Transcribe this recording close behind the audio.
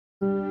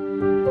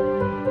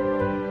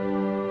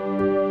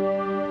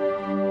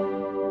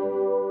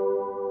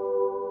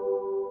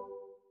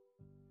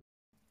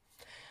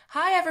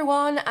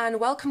everyone, and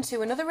welcome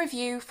to another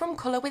review from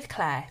Colour with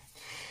Claire.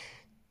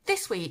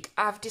 This week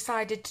I've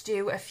decided to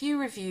do a few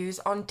reviews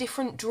on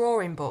different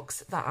drawing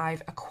books that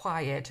I've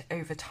acquired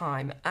over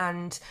time,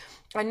 and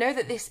I know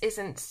that this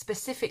isn't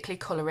specifically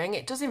colouring.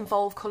 It does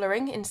involve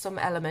colouring in some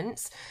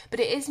elements, but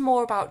it is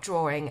more about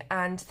drawing,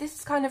 and this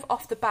is kind of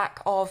off the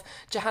back of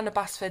Johanna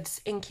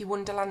Basford's Inky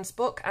Wonderlands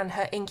book and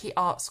her Inky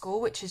Art School,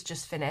 which is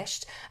just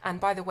finished. And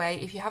by the way,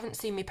 if you haven't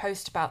seen me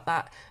post about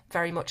that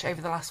very much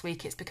over the last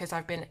week, it's because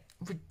I've been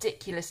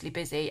ridiculously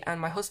busy and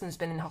my husband's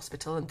been in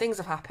hospital and things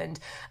have happened,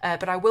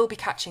 but I will be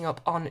catching up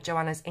on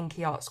Joanna's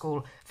Inky Art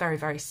School very,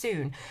 very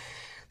soon.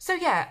 So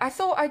yeah, I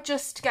thought I'd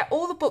just get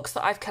all the books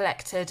that I've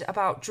collected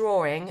about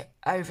drawing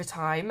over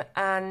time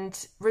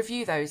and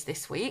review those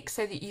this week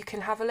so that you can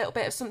have a little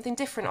bit of something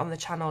different on the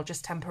channel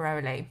just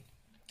temporarily.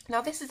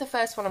 Now this is the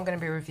first one I'm going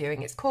to be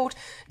reviewing. It's called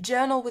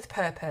Journal with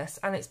Purpose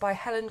and it's by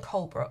Helen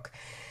Colebrook.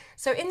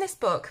 So in this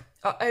book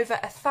are over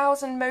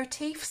 1,000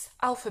 motifs,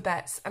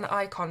 alphabets and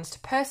icons to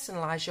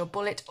personalise your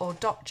bullet or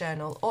dot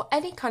journal or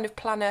any kind of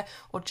planner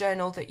or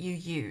journal that you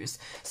use.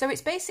 So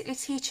it's basically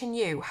teaching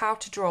you how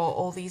to draw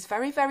all these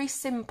very, very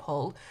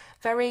simple,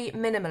 very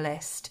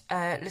minimalist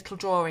little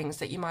drawings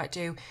that you might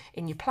do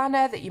in your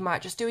planner, that you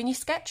might just do in your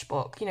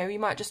sketchbook. You know, you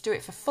might just do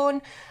it for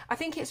fun. I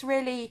think it's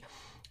really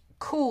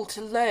cool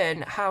to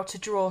learn how to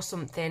draw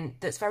something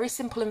that's very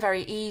simple and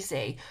very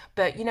easy,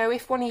 but you know,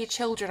 if one of your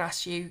children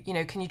asks you, you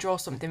know, can you draw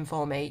something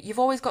for me, you've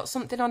always got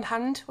something on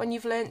hand when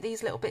you've learnt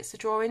these little bits of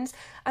drawings.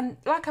 And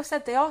like I've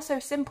said, they are so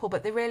simple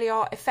but they really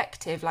are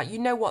effective. Like, you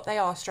know what they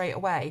are straight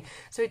away,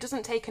 so it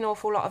doesn't take an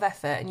awful lot of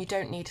effort and you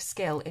don't need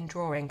skill in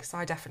drawing, because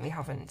I definitely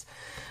haven't.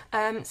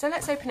 So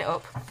let's open it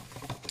up.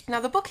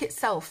 Now the book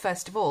itself,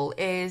 first of all,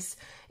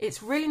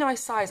 it's really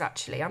nice size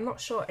actually. I'm not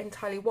sure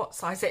entirely what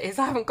size it is.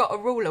 I haven't got a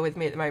ruler with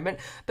me at the moment,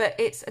 but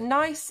it's a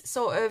nice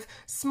sort of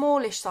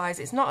smallish size.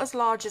 It's not as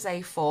large as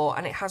A4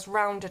 and it has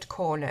rounded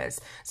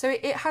corners. So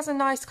it has a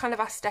nice kind of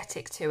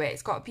aesthetic to it.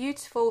 It's got a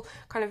beautiful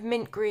kind of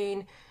mint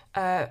green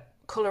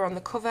colour on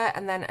the cover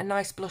and then a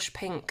nice blush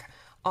pink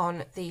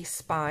on the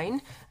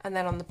spine. And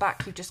then on the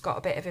back you've just got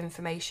a bit of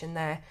information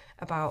there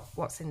about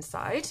what's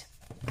inside.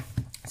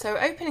 So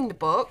opening the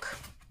book,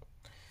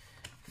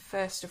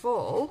 first of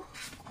all,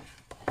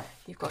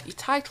 you've got your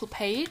title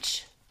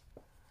page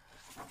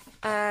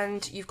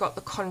and you've got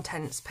the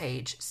contents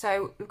page.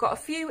 So we've got a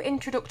few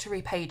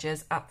introductory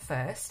pages at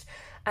first,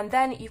 and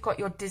then you've got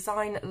your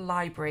design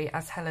library,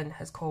 as Helen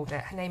has called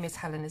it. Her name is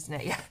Helen, isn't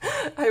it? Yeah,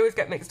 I always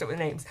get mixed up with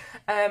names.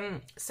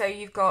 So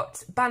you've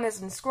got banners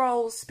and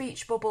scrolls,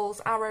 speech bubbles,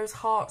 arrows,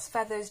 hearts,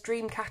 feathers,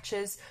 dream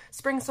catchers,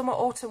 spring, summer,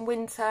 autumn,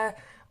 winter,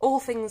 all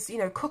things, you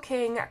know,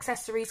 cooking,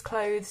 accessories,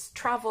 clothes,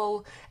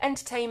 travel,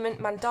 entertainment,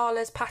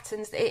 mandalas,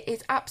 patterns. It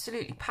is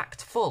absolutely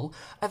packed full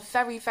of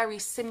very, very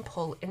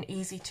simple and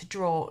easy to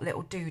draw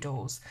little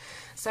doodles.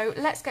 So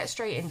let's get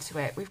straight into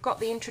it. We've got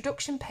the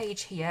introduction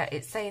page here.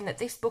 It's saying that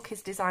this book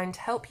is designed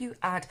to help you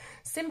add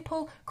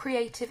simple,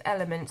 creative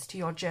elements to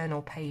your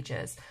journal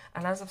pages.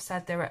 And as I've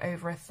said, there are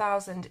over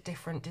 1,000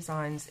 different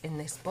designs in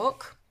this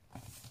book.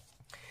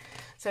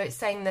 So it's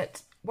saying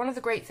that one of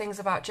the great things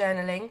about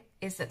journaling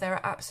is that there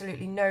are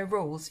absolutely no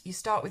rules. You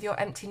start with your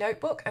empty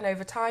notebook and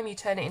over time you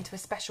turn it into a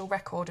special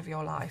record of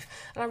your life.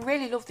 And I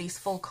really love these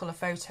full colour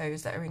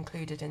photos that are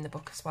included in the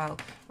book as well.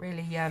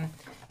 Really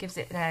gives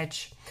it an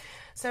edge.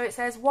 So it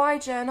says, why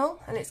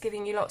journal? And it's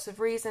giving you lots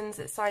of reasons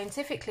that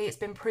scientifically it's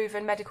been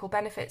proven medical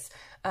benefits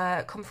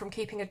come from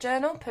keeping a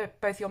journal,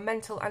 both your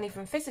mental and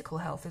even physical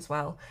health as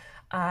well.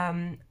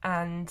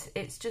 And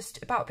it's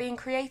just about being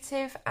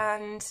creative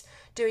and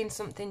doing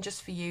something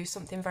just for you,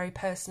 something very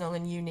personal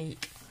and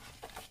unique.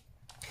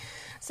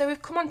 So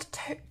we've come on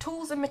to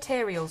tools and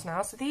materials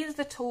now. So these are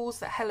the tools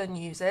that Helen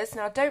uses.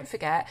 Now don't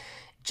forget,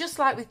 just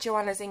like with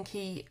Joanna's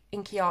Inky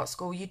Art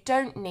School, you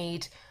don't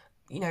need,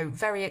 you know,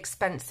 very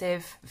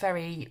expensive,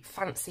 very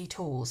fancy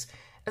tools.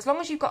 As long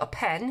as you've got a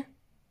pen,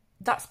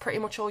 that's pretty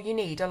much all you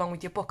need, along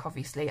with your book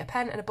obviously. A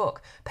pen and a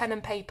book, pen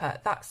and paper,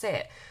 that's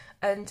it.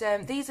 And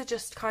these are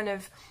just kind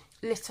of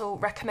little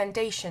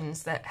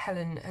recommendations that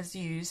Helen has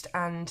used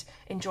and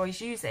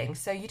enjoys using.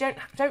 So you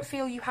don't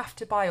feel you have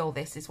to buy all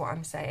this, is what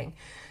I'm saying.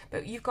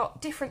 But you've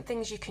got different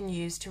things you can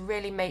use to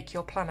really make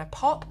your planner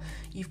pop.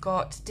 You've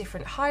got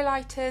different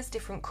highlighters,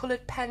 different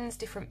coloured pens,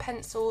 different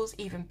pencils,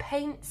 even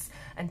paints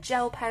and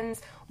gel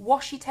pens,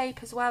 washi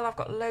tape as well. I've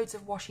got loads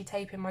of washi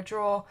tape in my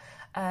drawer,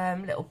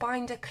 little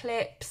binder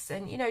clips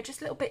and, you know,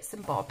 just little bits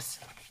and bobs.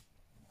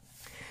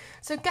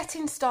 So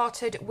getting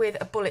started with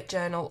a bullet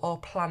journal or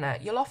planner,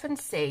 you'll often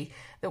see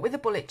that with a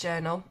bullet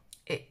journal,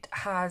 it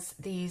has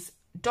these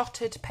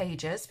dotted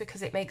pages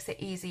because it makes it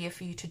easier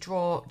for you to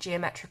draw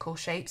geometrical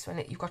shapes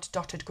when you've got a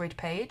dotted grid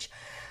page.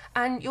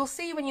 And you'll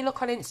see when you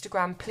look on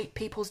Instagram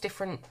people's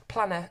different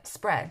planner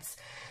spreads,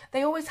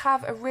 they always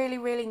have a really,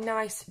 really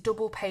nice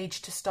double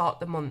page to start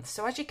the month.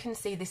 So as you can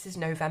see, this is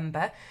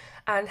November,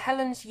 and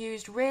Helen's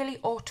used really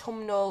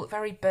autumnal,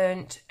 very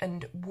burnt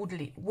and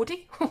woodish,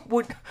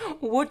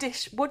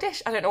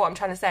 I don't know what I'm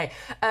trying to say,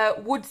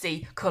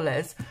 woodsy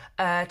colours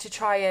to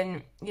try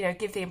and, you know,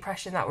 give the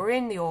impression that we're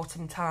in the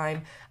autumn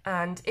time.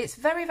 And it's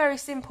very, very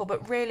simple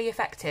but really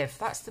effective.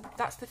 That's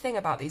the thing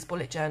about these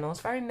bullet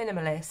journals, very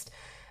minimalist,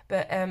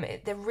 but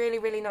they're really,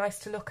 really nice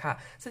to look at.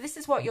 So this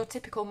is what your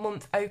typical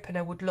month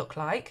opener would look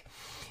like.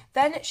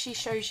 Then she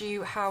shows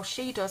you how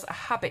she does a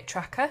habit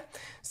tracker.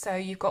 So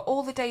you've got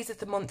all the days of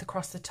the month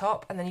across the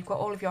top, and then you've got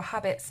all of your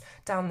habits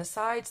down the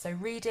side. So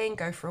reading,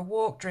 go for a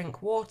walk,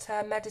 drink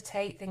water,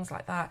 meditate, things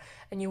like that.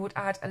 And you would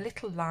add a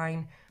little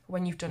line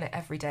when you've done it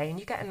every day, and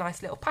you get a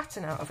nice little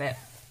pattern out of it.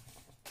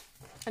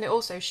 And it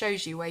also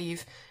shows you where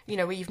you've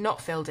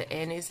not filled it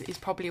in is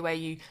probably where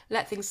you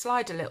let things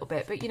slide a little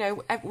bit. But, you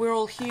know, we're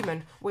all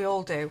human. We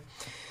all do.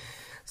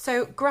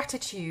 So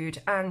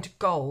gratitude and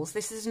goals.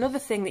 This is another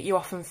thing that you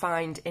often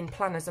find in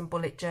planners and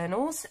bullet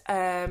journals.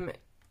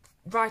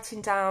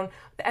 Writing down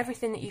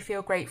everything that you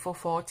feel grateful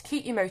for to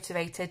keep you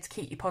motivated, to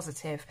keep you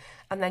positive.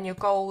 And then your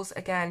goals,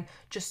 again,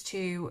 just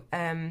to,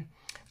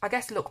 I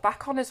guess, look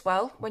back on as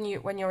well. When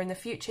you're in the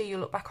future, you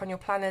look back on your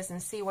planners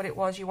and see what it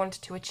was you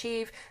wanted to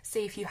achieve,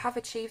 see if you have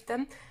achieved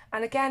them.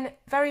 And again,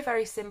 very,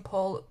 very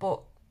simple,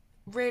 but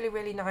really,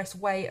 really nice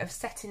way of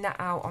setting that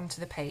out onto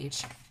the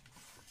page.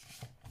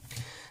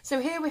 So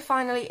here we're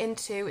finally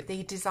into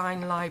the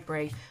design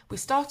library. We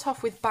start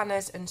off with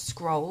banners and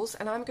scrolls,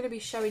 and I'm going to be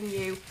showing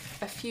you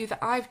a few that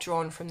I've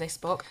drawn from this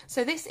book.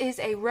 So this is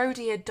a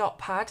Rhodia dot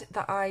pad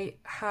that I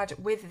had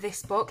with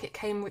this book. It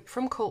came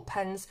from Cult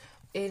Pens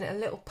in a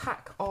little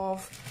pack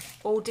of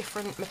all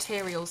different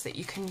materials that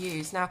you can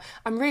use. Now,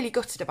 I'm really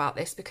gutted about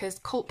this because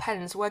Cult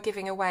Pens were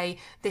giving away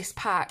this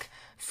pack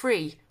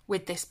free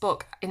with this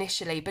book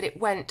initially, but it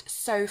went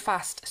so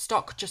fast,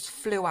 stock just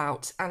flew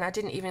out, and I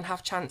didn't even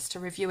have a chance to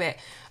review it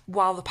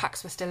while the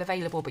packs were still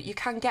available. But you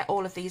can get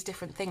all of these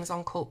different things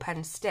on Cult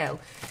Pens still.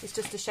 It's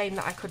just a shame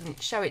that I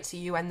couldn't show it to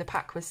you when the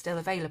pack was still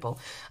available.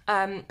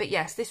 But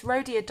yes, this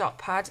Rhodia dot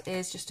pad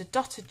is just a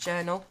dotted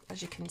journal,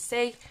 as you can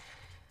see,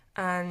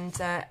 and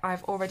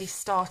I've already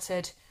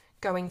started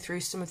going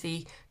through some of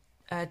the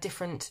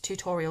different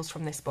tutorials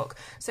from this book.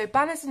 So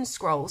banners and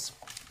scrolls,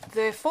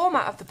 the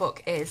format of the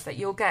book is that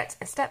you'll get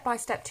a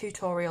step-by-step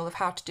tutorial of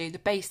how to do the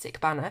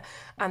basic banner,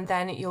 and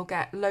then you'll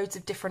get loads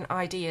of different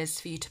ideas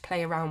for you to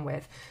play around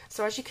with.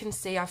 So as you can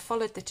see, I've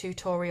followed the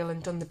tutorial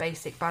and done the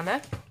basic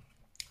banner.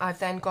 I've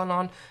then gone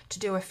on to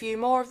do a few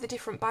more of the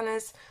different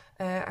banners.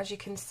 As you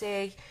can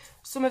see,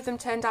 some of them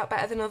turned out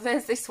better than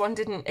others. This one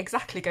didn't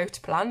exactly go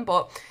to plan,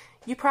 but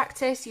you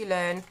practice, you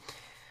learn.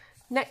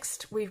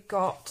 Next, we've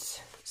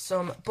got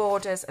some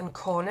borders and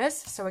corners.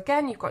 So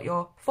again, you've got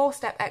your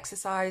 4-step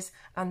exercise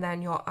and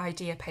then your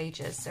idea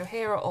pages. So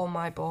here are all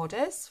my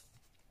borders.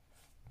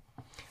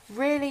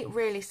 Really,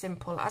 really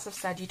simple. As I've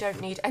said, you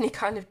don't need any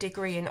kind of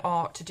degree in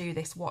art to do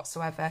this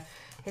whatsoever.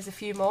 Here's a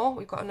few more.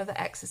 We've got another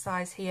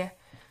exercise here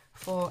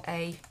for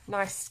a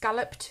nice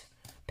scalloped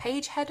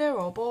page header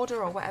or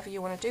border or whatever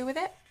you want to do with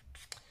it.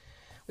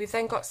 We've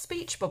then got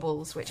speech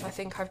bubbles, which I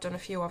think I've done a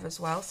few of as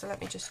well. So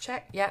let me just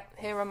check. Yep,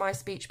 here are my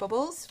speech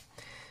bubbles.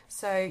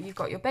 So you've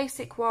got your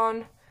basic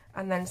one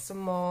and then some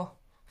more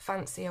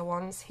fancier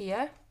ones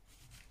here.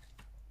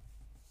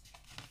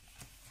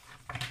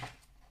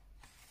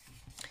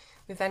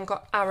 We've then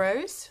got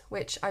arrows,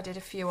 which I did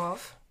a few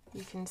of.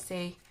 You can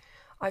see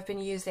I've been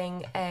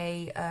using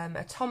a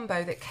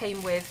Tombow that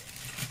came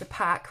with the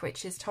pack,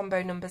 which is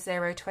Tombow number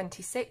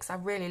 026. I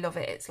really love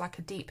it. It's like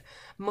a deep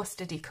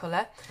mustardy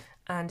colour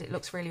and it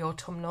looks really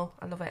autumnal.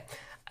 I love it.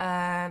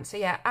 So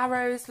yeah,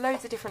 arrows,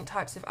 loads of different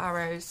types of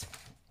arrows.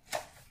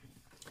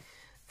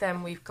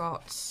 Then we've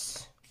got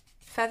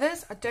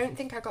feathers. I don't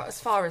think I got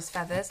as far as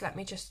feathers. Let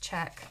me just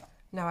check.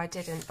 No, I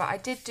didn't, but I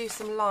did do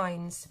some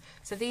lines.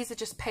 So these are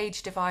just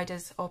page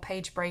dividers or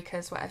page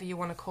breakers, whatever you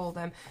want to call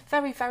them.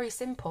 Very, very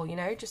simple, you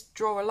know, just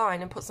draw a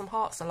line and put some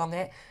hearts along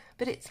it.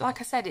 But it's, like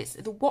I said, it's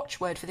the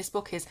watchword for this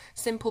book is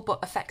simple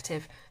but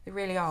effective. They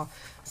really are.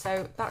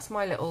 So that's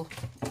my little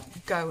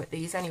go at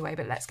these anyway,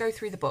 but let's go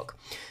through the book.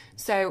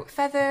 So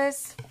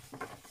feathers.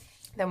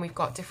 Then we've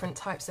got different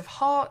types of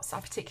hearts.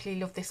 I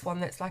particularly love this one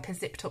that's like a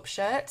zipped up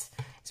shirt.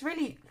 It's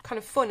really kind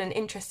of fun and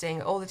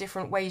interesting, all the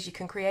different ways you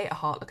can create a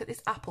heart. Look at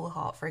this apple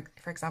heart, for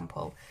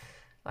example.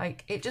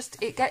 Like,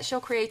 it gets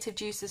your creative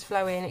juices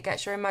flowing, it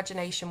gets your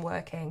imagination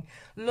working.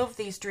 Love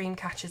these dream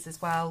catchers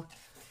as well.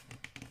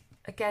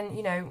 Again,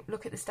 you know,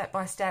 look at the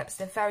step-by-steps.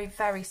 They're very,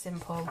 very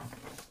simple.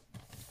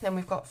 Then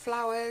we've got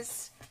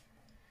flowers.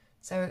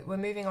 So we're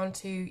moving on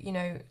to, you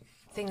know,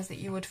 things that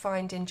you would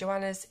find in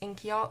Joanna's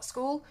Inky Art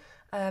School.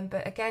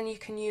 But again, you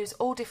can use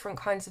all different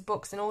kinds of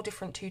books and all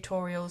different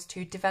tutorials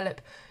to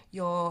develop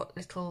your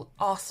little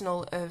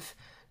arsenal of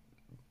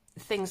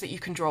things that you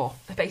can draw,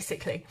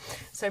 basically.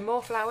 So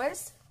more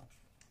flowers.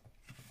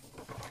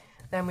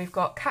 Then we've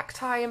got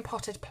cacti and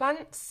potted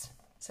plants.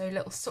 So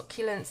little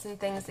succulents and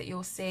things that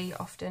you'll see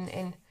often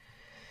in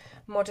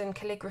modern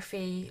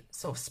calligraphy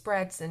sort of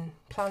spreads and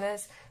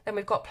planners. Then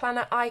we've got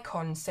planner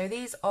icons. So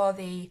these are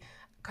the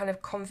kind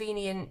of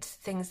convenient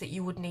things that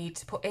you would need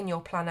to put in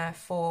your planner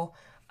for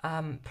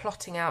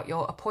plotting out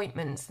your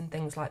appointments and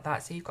things like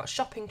that. So you've got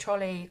shopping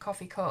trolley,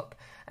 coffee cup,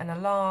 an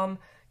alarm,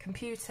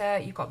 computer.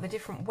 You've got the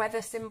different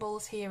weather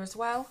symbols here as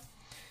well.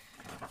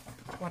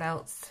 What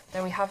else?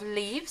 Then we have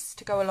leaves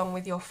to go along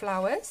with your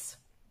flowers.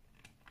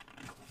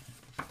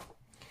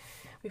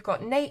 We've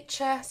got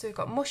nature, so we've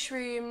got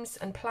mushrooms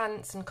and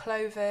plants and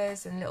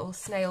clovers and little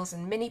snails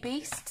and mini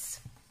beasts.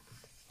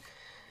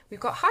 We've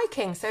got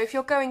hiking, so if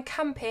you're going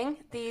camping,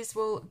 these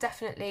will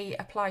definitely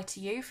apply to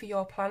you for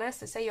your planner.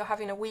 So say you're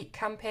having a week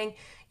camping,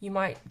 you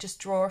might just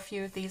draw a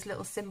few of these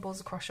little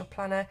symbols across your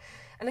planner.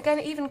 And again,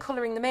 even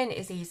colouring them in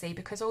is easy,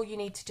 because all you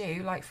need to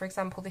do, like for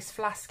example this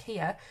flask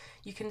here,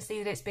 you can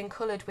see that it's been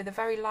coloured with a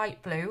very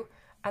light blue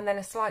and then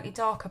a slightly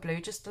darker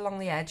blue just along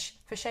the edge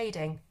for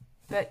shading.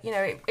 But you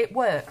know, it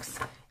works.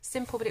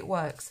 Simple, but it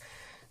works.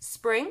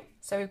 Spring,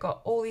 so we've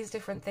got all these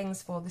different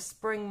things for the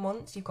spring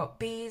months. You've got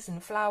bees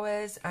and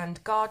flowers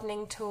and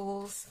gardening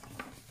tools.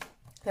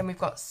 Then we've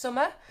got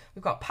summer,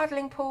 we've got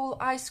paddling pool,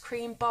 ice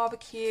cream,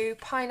 barbecue,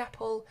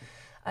 pineapple,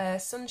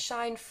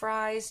 sunshine,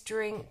 fries,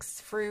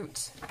 drinks,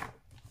 fruit.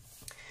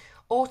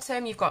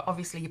 Autumn, you've got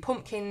obviously your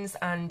pumpkins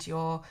and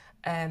your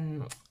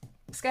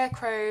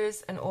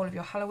scarecrows and all of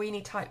your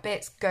Halloweeny type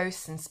bits,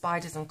 ghosts and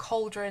spiders and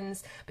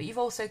cauldrons, but you've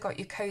also got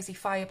your cosy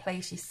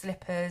fireplace, your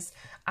slippers,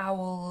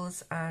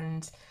 owls,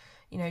 and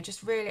you know,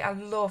 just really, I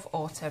love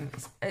autumn.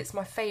 It's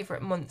my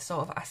favourite month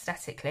sort of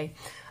aesthetically.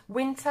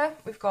 Winter,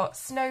 we've got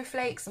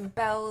snowflakes and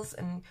bells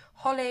and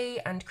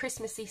holly and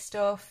Christmassy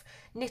stuff,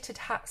 knitted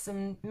hats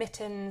and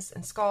mittens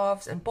and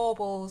scarves and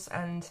baubles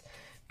and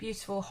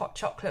beautiful hot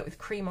chocolate with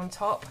cream on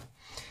top.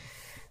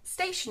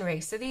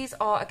 Stationery, so these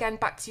are again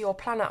back to your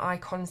planner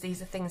icons.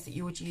 These are things that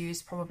you would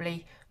use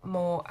probably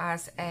more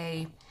as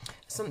a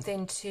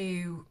something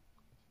to,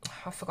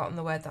 I've forgotten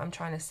the word that I'm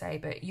trying to say,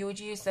 but you would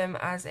use them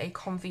as a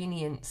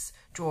convenience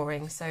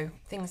drawing, so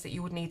things that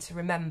you would need to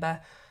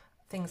remember,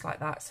 things like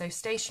that. So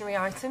stationery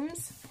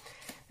items.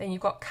 Then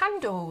you've got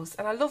candles,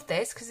 and I love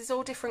this because there's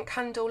all different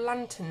candle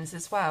lanterns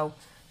as well,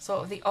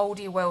 sort of the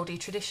oldie worldy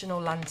traditional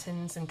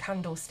lanterns and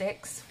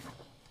candlesticks.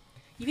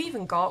 You've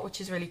even got,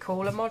 which is really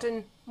cool, a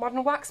modern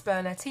wax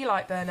burner, tea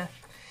light burner.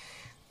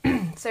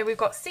 So we've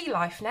got sea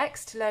life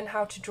next, to learn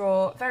how to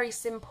draw very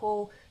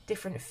simple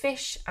different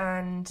fish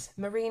and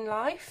marine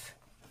life.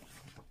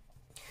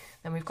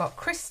 Then we've got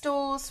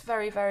crystals,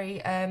 very,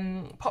 very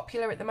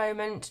popular at the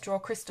moment, to draw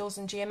crystals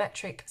and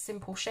geometric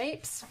simple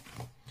shapes.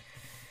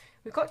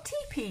 We've got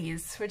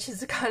teepees, which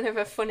is a kind of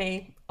a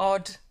funny,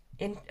 odd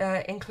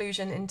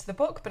inclusion into the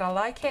book, but I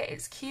like it,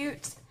 it's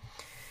cute.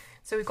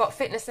 So we've got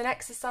fitness and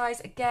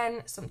exercise,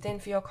 again, something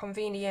for your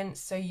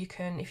convenience, so you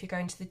can, if you're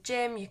going to the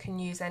gym, you can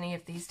use any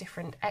of these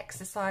different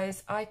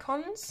exercise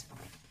icons.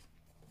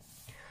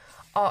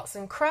 Arts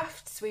and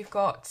crafts, we've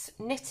got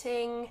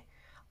knitting,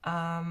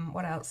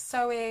 what else,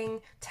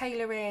 sewing,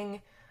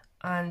 tailoring,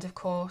 and of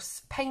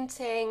course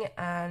painting,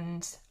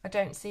 and I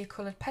don't see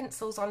coloured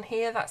pencils on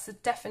here, that's a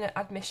definite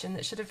admission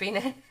that should have been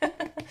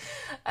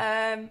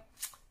in.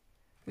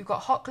 We've got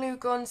hot glue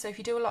guns, so if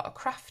you do a lot of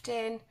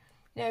crafting,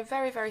 you know,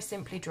 very, very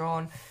simply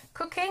drawn.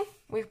 Cooking,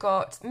 we've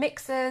got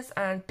mixers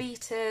and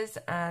beaters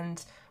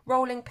and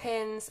rolling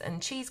pins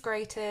and cheese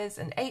graters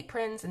and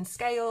aprons and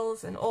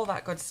scales and all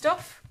that good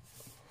stuff.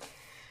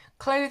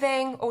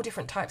 Clothing, all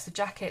different types of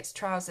jackets,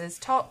 trousers,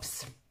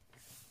 tops.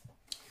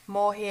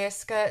 More here,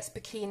 skirts,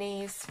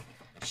 bikinis,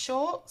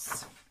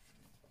 shorts.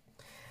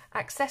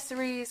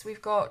 Accessories,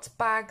 we've got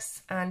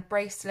bags and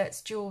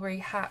bracelets, jewellery,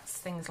 hats,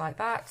 things like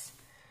that.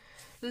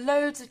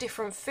 Loads of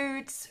different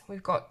foods.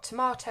 We've got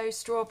tomatoes,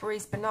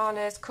 strawberries,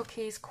 bananas,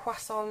 cookies,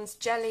 croissants,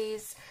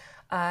 jellies,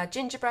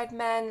 gingerbread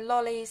men,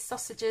 lollies,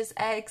 sausages,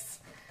 eggs,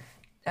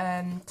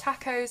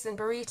 tacos and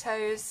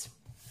burritos.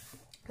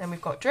 Then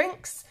we've got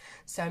drinks,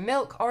 so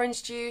milk,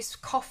 orange juice,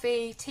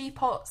 coffee,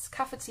 teapots,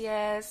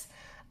 cafetières,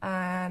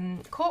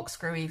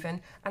 corkscrew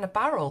even, and a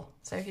barrel.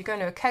 So if you're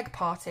going to a keg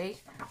party,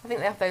 I think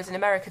they have those in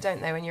America,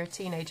 don't they, when you're a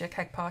teenager,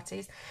 keg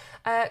parties.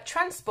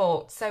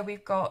 Transport, so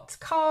we've got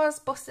cars,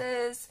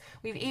 buses,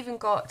 we've even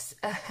got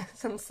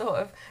some sort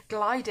of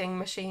gliding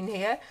machine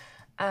here.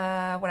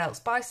 What else?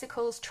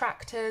 Bicycles,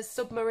 tractors,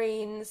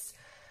 submarines,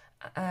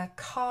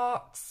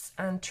 carts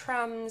and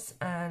trams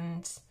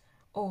and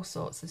all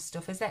sorts of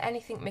stuff. Is there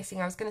anything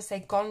missing? I was going to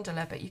say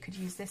gondola, but you could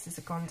use this as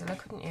a gondola,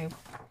 couldn't you?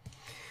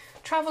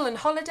 Travel and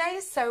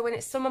holidays, so when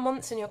it's summer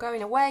months and you're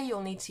going away,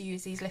 you'll need to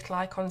use these little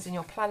icons in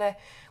your planner.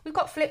 We've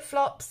got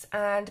flip-flops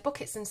and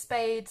buckets and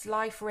spades,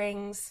 life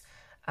rings.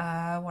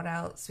 What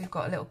else? We've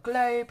got a little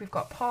globe, we've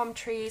got palm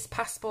trees,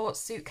 passports,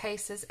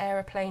 suitcases,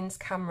 aeroplanes,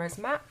 cameras,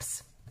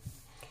 maps.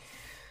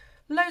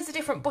 Loads of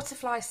different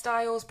butterfly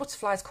styles.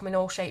 Butterflies come in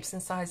all shapes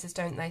and sizes,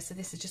 don't they? So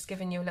this is just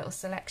giving you a little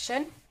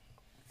selection.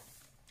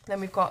 Then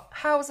we've got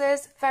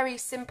houses, very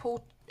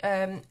simple,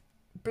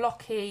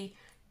 blocky,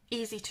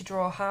 easy to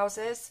draw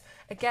houses.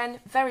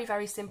 Again, very,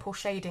 very simple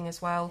shading as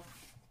well.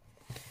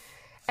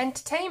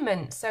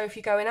 Entertainment, so if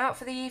you're going out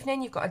for the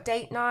evening, you've got a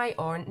date night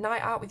or a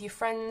night out with your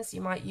friends,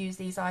 you might use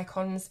these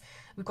icons.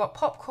 We've got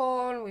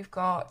popcorn, we've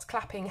got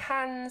clapping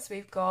hands,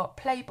 we've got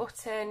play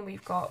button,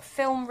 we've got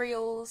film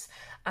reels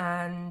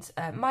and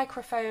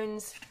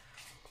microphones.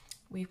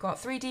 We've got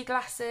 3D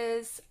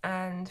glasses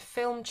and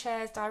film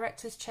chairs,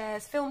 director's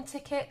chairs, film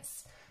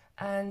tickets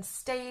and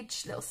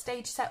little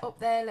stage set up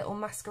there, little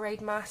masquerade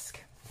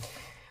mask.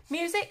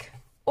 Music,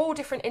 all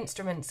different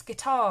instruments,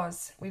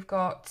 guitars, we've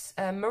got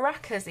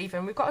maracas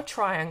even, we've got a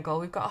triangle,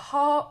 we've got a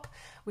harp,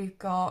 we've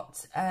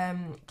got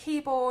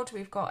keyboard,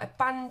 we've got a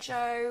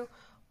banjo,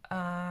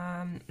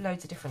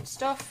 loads of different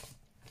stuff.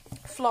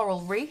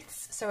 Floral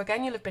wreaths, so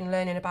again you'll have been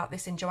learning about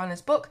this in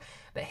Joanna's book,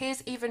 but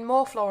here's even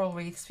more floral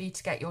wreaths for you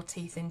to get your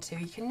teeth into.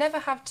 You can never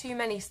have too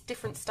many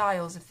different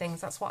styles of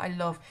things, that's what I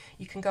love.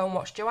 You can go and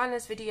watch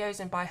Joanna's videos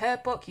and buy her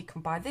book, you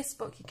can buy this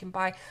book, you can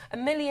buy a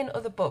million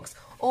other books,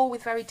 all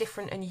with very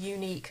different and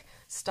unique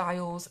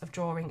styles of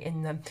drawing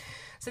in them.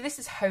 So this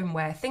is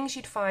homeware, things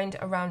you'd find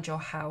around your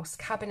house,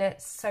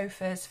 cabinets,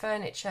 sofas,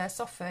 furniture,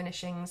 soft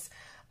furnishings,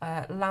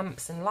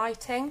 lamps and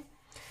lighting.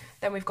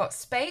 Then we've got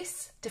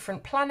space,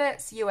 different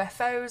planets,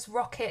 UFOs,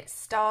 rockets,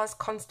 stars,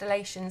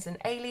 constellations and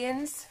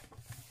aliens.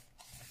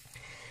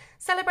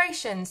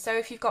 Celebrations, so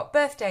if you've got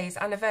birthdays,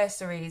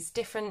 anniversaries,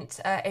 different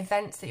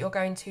events that you're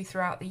going to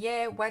throughout the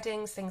year,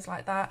 weddings, things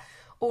like that,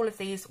 all of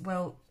these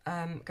will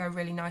go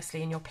really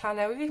nicely in your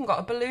planner. We've even got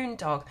a balloon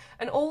dog,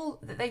 and all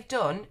that they've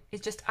done is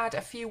just add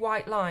a few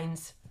white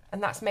lines,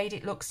 and that's made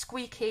it look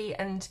squeaky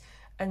and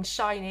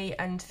shiny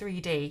and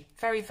 3D.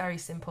 Very, very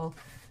simple.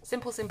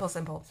 Simple, simple,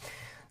 simple.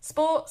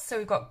 Sports, so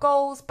we've got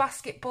goals,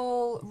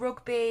 basketball,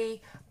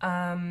 rugby,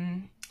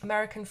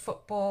 American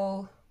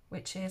football,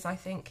 which is, I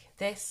think,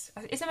 this.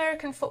 Is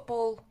American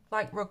football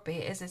like rugby?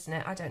 It is, isn't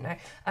it? I don't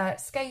know.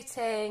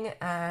 Skating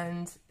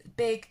and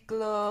big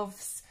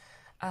gloves,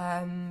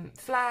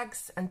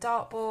 flags and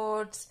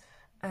dartboards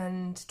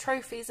and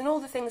trophies and all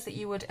the things that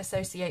you would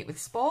associate with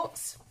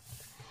sports.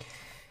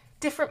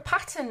 Different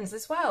patterns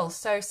as well,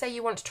 so say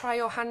you want to try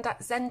your hand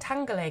at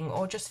Zentangling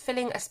or just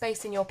filling a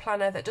space in your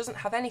planner that doesn't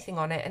have anything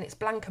on it and it's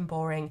blank and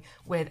boring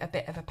with a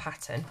bit of a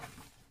pattern.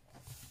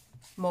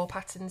 More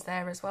patterns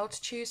there as well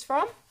to choose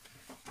from.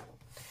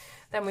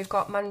 Then we've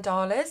got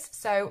mandalas.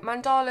 So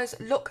mandalas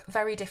look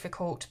very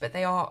difficult, but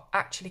they are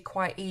actually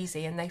quite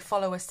easy and they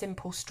follow a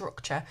simple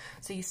structure.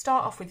 So you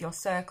start off with your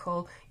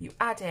circle, you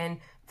add in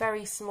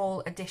very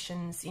small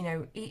additions, you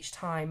know, each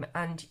time,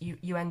 and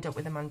you end up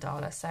with a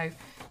mandala. So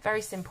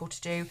very simple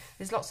to do.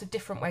 There's lots of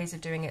different ways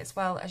of doing it as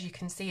well. As you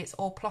can see, it's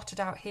all plotted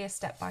out here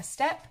step by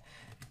step.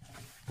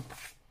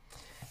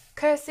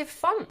 Cursive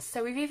fonts,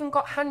 so we've even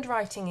got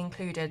handwriting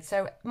included.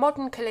 So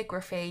modern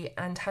calligraphy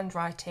and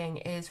handwriting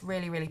is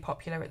really, really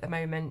popular at the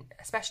moment,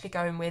 especially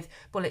going with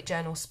bullet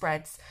journal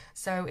spreads.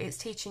 So it's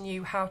teaching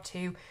you how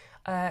to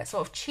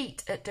sort of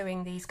cheat at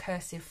doing these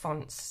cursive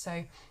fonts.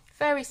 So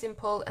very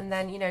simple, and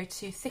then, you know,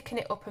 to thicken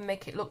it up and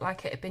make it look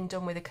like it had been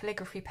done with a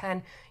calligraphy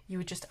pen, you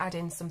would just add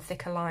in some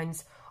thicker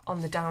lines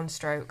on the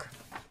downstroke.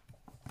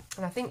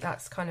 And I think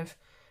that's kind of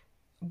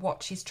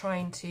what she's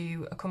trying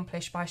to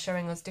accomplish by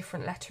showing us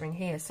different lettering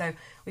here. So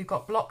we've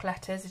got block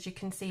letters. As you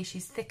can see,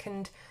 she's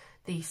thickened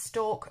the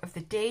stalk of the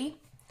D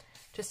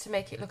just to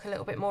make it look a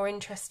little bit more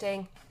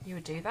interesting. You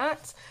would do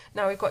that.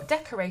 Now we've got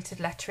decorated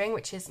lettering,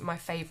 which is my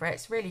favourite.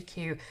 It's really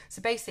cute.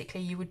 So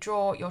basically you would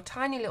draw your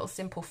tiny little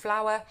simple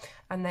flower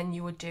and then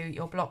you would do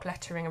your block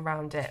lettering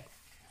around it.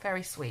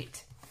 Very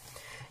sweet.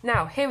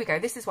 Now here we go.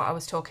 This is what I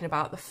was talking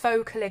about, the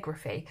faux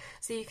calligraphy.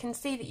 So you can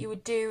see that you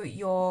would do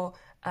your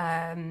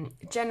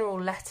general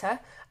letter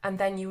and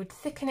then you would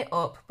thicken it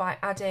up by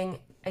adding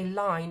a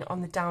line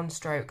on the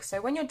downstroke.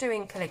 So when you're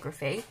doing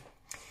calligraphy,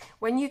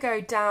 when you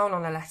go down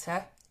on a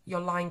letter, your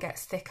line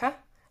gets thicker,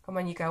 and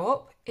when you go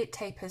up, it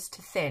tapers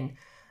to thin.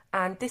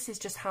 And this is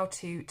just how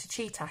to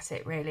cheat at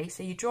it, really.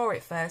 So you draw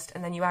it first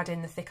and then you add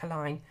in the thicker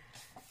line.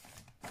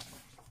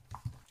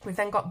 We've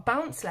then got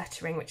bounce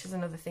lettering, which is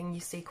another thing you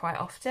see quite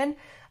often,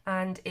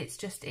 and it's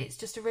just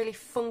a really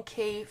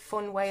funky,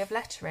 fun way of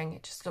lettering.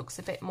 It just looks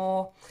a bit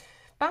more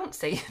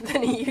bouncy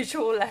than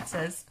usual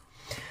letters.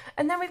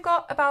 And then we've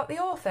got about the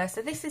author.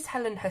 So this is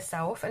Helen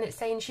herself, and it's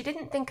saying she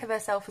didn't think of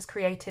herself as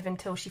creative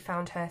until she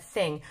found her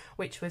thing,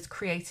 which was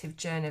creative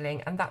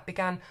journaling, and that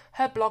began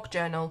her blog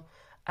journal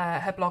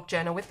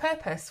with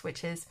purpose,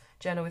 which is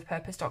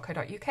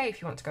journalwithpurpose.co.uk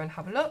if you want to go and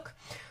have a look.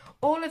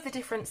 All of the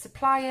different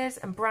suppliers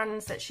and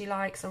brands that she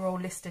likes are all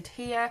listed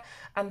here,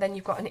 and then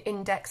you've got an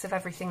index of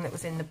everything that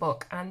was in the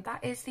book, and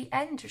that is the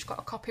end. We've got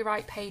a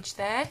copyright page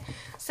there.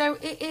 So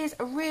it is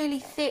a really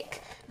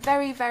thick,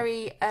 very,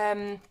 very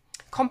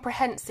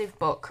comprehensive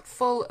book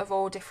full of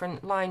all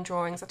different line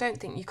drawings. I don't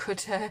think you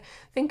could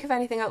think of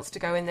anything else to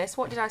go in this.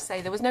 What did I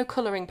say? There was no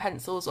colouring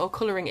pencils or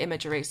colouring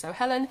imagery. So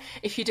Helen,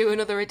 if you do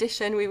another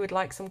edition, we would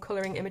like some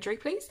colouring imagery,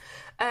 please.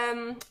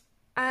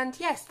 And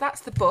yes,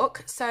 that's the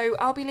book. So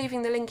I'll be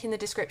leaving the link in the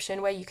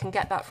description where you can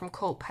get that from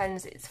Cult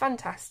Pens. It's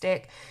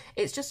fantastic.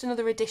 It's just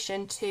another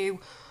addition to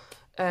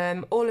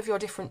all of your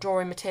different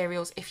drawing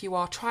materials if you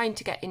are trying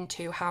to get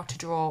into how to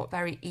draw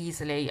very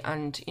easily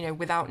and, you know,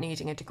 without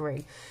needing a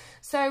degree.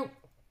 So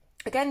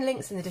again,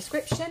 links in the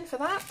description for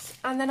that.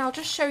 And then I'll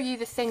just show you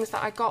the things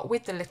that I got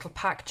with the little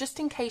pack, just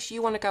in case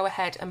you want to go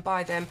ahead and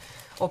buy them,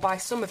 or buy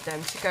some of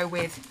them to go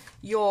with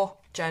your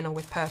journal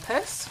with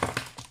purpose.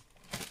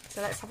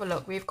 So let's have a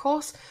look. We of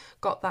course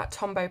got that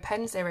Tombow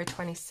pen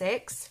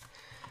 026.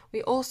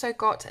 We also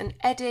got an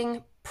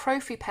Edding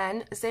Profi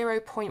pen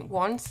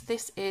 0.1. So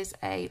this is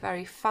a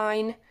very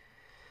fine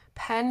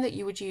pen that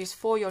you would use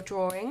for your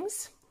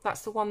drawings.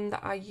 That's the one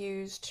that I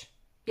used.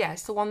 Yeah,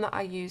 it's the one that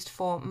I used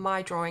for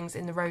my drawings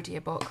in the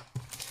Rhodia book.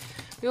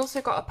 We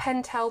also got a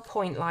Pentel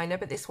point liner,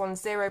 but this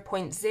one's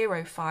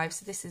 0.05,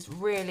 so this is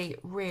really,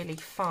 really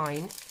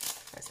fine.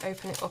 Let's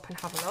open it up and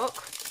have a look.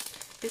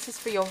 This is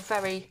for your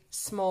very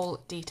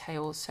small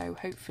details, so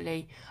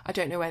hopefully, I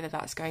don't know whether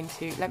that's going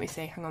to, let me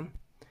see, hang on.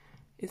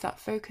 Is that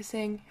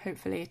focusing?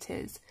 Hopefully it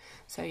is.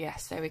 So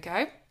yes, there we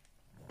go.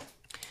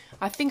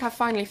 I think I've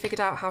finally figured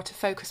out how to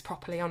focus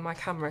properly on my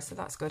camera, so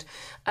that's good.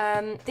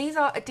 These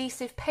are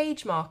adhesive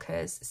page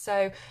markers.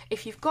 So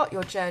if you've got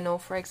your journal,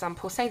 for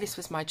example, say this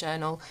was my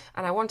journal,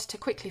 and I wanted to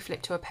quickly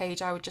flip to a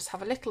page, I would just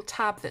have a little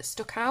tab that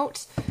stuck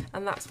out,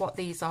 and that's what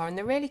these are. And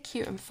they're really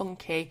cute and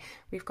funky.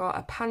 We've got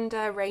a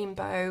panda,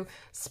 rainbow,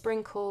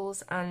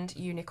 sprinkles, and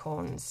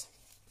unicorns.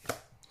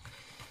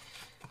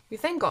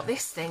 We've then got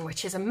this thing,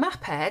 which is a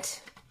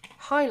Maped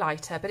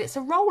highlighter, but it's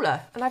a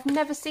roller, and I've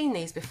never seen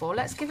these before.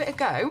 Let's give it a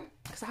go,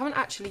 because I haven't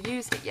actually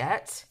used it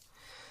yet.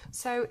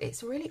 So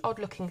it's a really odd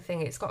looking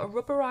thing. It's got a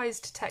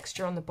rubberized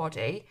texture on the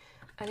body,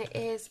 and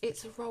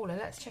it's a roller.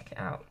 Let's check it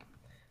out.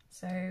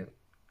 So,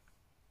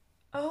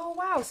 oh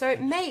wow, so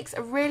it makes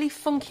a really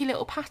funky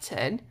little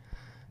pattern.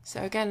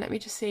 So again, let me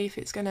just see if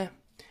it's gonna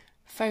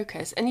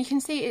focus, and you can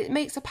see it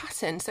makes a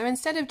pattern. So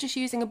instead of just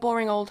using a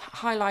boring old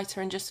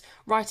highlighter and just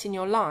writing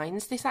your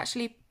lines, this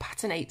actually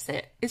patternates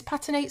it. Is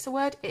patternates a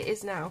word? It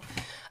is now.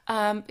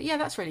 But yeah,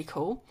 that's really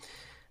cool.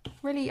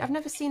 Really, I've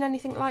never seen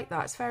anything like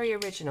that. It's very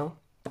original.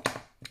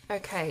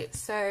 Okay,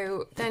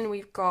 so then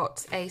we've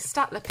got a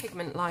Staedtler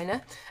pigment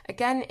liner,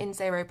 again in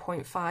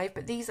 0.5,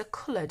 but these are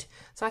coloured.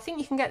 So I think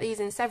you can get these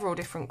in several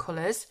different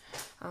colours.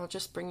 I'll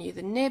just bring you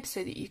the nib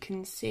so that you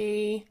can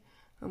see,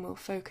 and we'll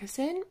focus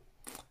in.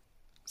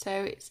 So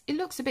it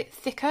looks a bit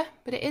thicker,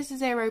 but it is a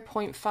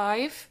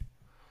 0.5.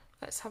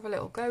 Let's have a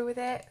little go with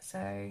it.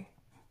 So,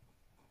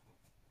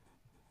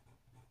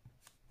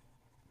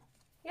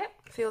 yep,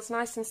 feels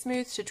nice and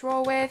smooth to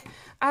draw with,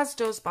 as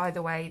does, by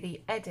the way,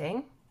 the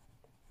Edding.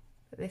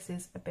 But this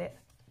is a bit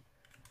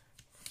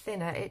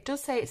thinner. It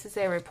does say it's a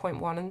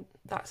 0.1, and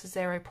that's a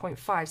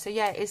 0.5. So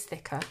yeah, it is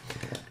thicker.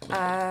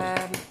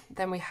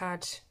 Then we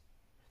had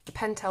the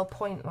Pentel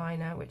point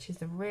liner, which is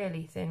the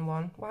really thin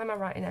one. Why am I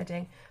writing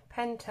Edding?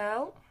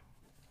 Pentel.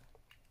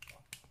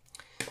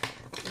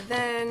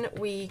 Then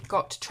we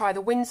got to try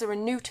the Winsor &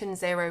 Newton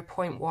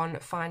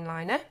 0.1 fine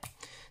liner.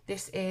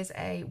 This is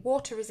a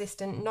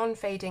water-resistant,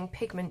 non-fading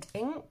pigment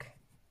ink.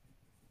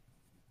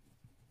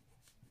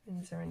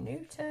 Winsor &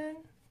 Newton.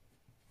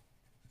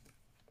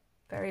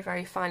 Very,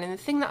 very fine. And the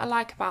thing that I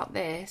like about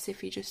this,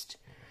 if you just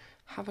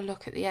have a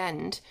look at the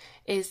end,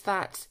 is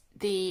that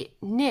the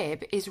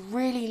nib is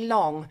really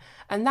long,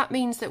 and that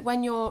means that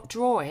when you're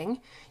drawing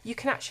you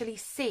can actually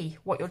see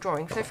what you're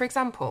drawing. So for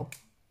example,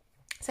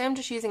 say I'm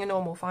just using a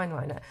normal fine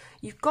liner,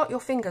 you've got your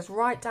fingers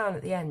right down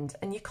at the end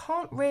and you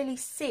can't really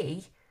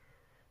see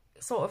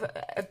sort of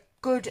a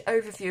good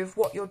overview of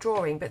what you're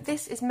drawing, but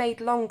this is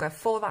made longer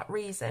for that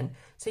reason.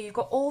 So you've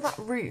got all that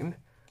room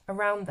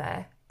around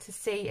there to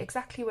see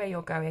exactly where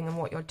you're going and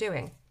what you're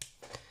doing.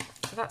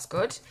 So that's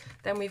good.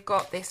 Then we've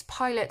got this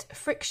Pilot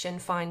Friction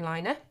fine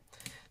liner.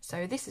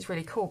 So this is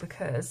really cool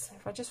because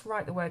if I just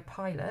write the word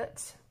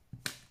Pilot,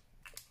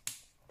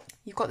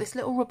 you've got this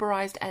little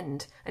rubberized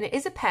end, and it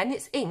is a pen,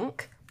 it's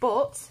ink,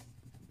 but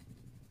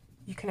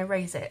you can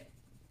erase it.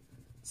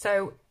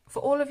 So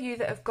for all of you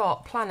that have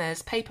got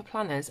planners, paper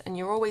planners, and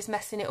you're always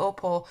messing it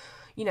up, or,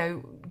 you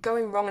know,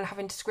 going wrong and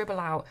having to scribble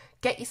out,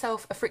 get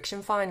yourself a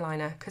Friction fine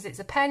liner, because it's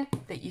a pen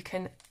that you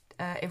can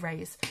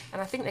erase.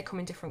 And I think they come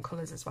in different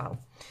colours as well.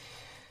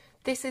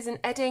 This is an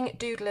Edding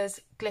Doodler's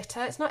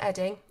Glitter. It's not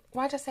Edding.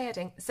 Why did I say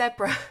Edding?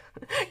 Zebra.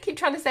 I keep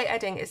trying to say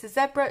Edding. It's a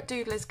Zebra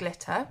Doodler's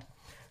Glitter.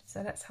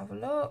 So let's have a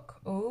look.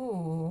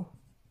 Ooh.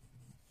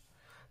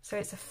 So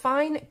it's a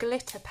fine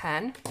glitter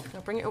pen.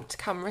 I'll bring it up to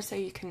camera so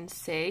you can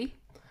see.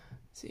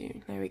 So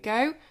there we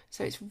go.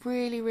 So it's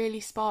really, really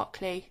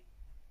sparkly,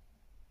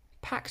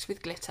 packed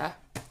with glitter.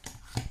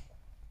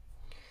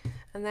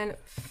 And then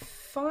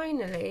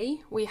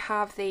finally, we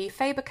have the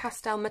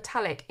Faber-Castell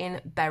Metallic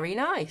in Berry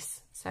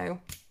Nice. So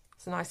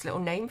it's a nice little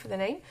name for the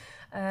name.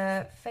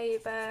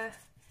 Faber,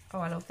 oh,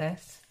 I love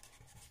this.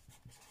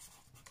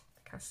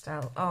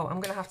 Castell. Oh, I'm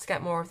going to have to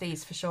get more of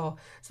these for sure.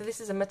 So this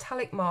is a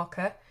metallic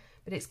marker,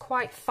 but it's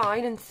quite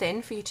fine and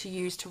thin for you to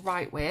use to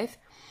write with.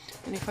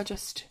 And if I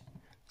just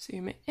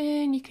zoom it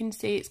in, you can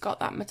see it's got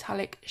that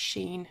metallic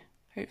sheen.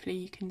 Hopefully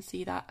you can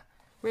see that.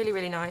 Really,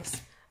 really nice.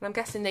 And I'm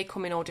guessing they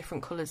come in all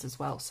different colours as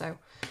well, so I'm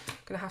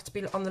going to have to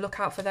be on the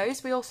lookout for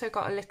those. We also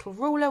got a little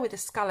ruler with a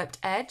scalloped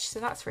edge,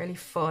 so that's really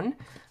fun.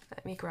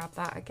 Let me grab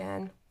that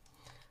again.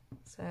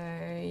 So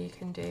you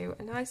can do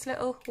a nice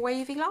little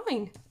wavy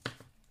line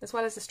as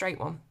well as a straight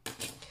one.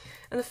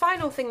 And the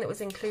final thing that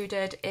was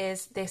included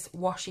is this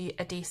washi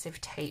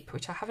adhesive tape,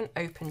 which I haven't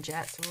opened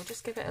yet, so we'll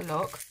just give it a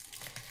look.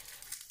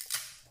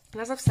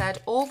 And as I've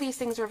said, all these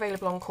things are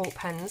available on Cork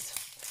Pens.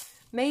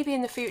 Maybe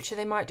in the future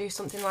they might do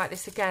something like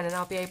this again and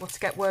I'll be able to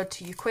get word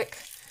to you quick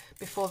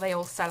before they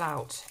all sell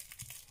out.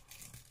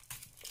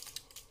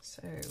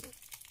 So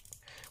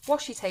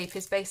washi tape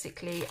is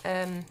basically,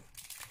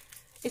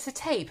 it's a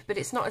tape, but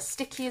it's not as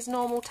sticky as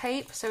normal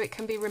tape, so it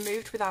can be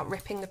removed without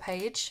ripping the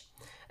page.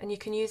 And you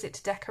can use it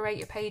to decorate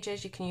your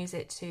pages, you can use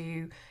it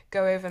to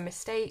go over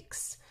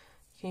mistakes,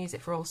 you can use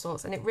it for all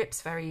sorts, and it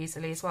rips very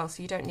easily as well,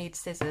 so you don't need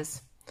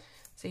scissors.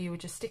 So you would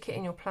just stick it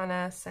in your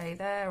planner, say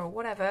there or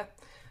whatever,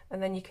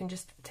 and then you can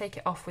just take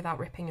it off without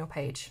ripping your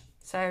page.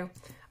 So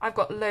I've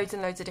got loads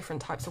and loads of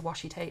different types of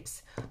washi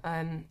tapes.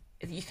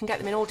 You can get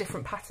them in all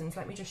different patterns.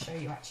 Let me just show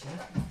you actually.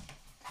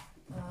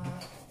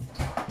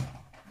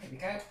 Here we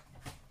go.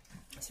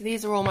 So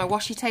these are all my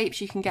washi tapes.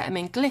 You can get them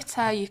in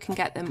glitter, you can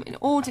get them in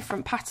all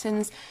different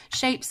patterns,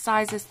 shapes,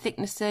 sizes,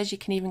 thicknesses. You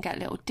can even get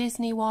little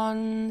Disney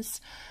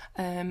ones.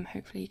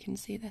 Hopefully you can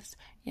see this.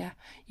 Yeah,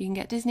 you can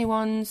get Disney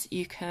ones,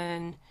 you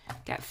can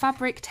get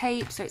fabric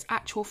tape, so it's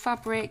actual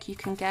fabric. You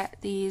can get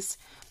these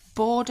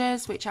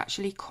borders which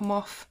actually come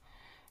off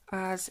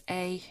as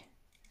a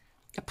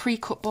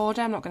pre-cut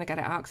border. I'm not going to get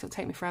it out because it'll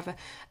take me forever.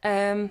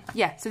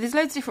 Yeah, so there's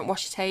loads of different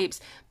washi tapes.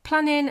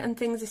 Planning and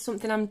things is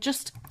something I'm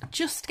just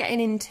getting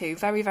into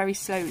very, very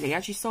slowly.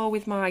 As you saw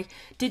with my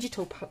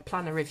digital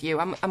planner review,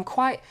 I'm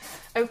quite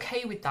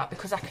okay with that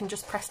because I can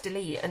just press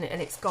delete and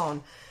it's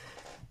gone.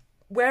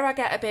 Where I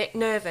get a bit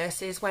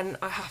nervous is when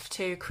I have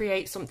to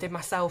create something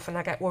myself and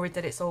I get worried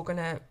that it's all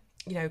gonna,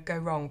 you know, go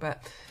wrong.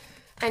 But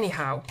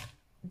anyhow,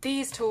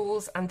 these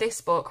tools and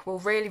this book will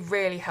really,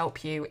 really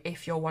help you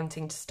if you're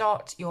wanting to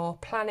start your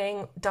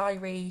planning,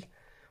 diary,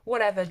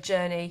 whatever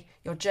journey,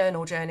 your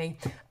journal journey.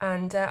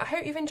 And I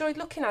hope you've enjoyed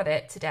looking at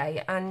it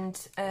today, and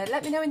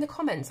let me know in the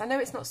comments. I know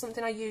it's not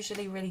something I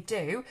usually really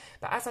do,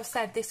 but as I've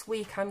said, this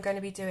week I'm going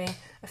to be doing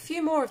a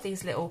few more of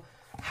these little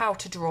how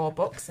to draw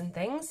books and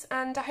things,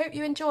 and I hope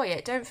you enjoy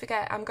it. Don't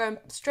forget, I'm going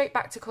straight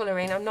back to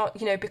colouring. I'm not,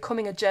 you know,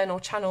 becoming a journal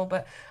channel,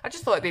 but I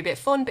just thought it'd be a bit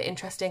fun, bit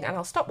interesting, and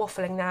I'll stop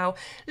waffling now.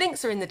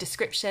 Links are in the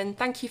description.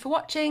 Thank you for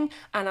watching,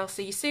 and I'll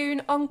see you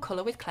soon on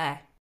Colour with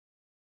Claire.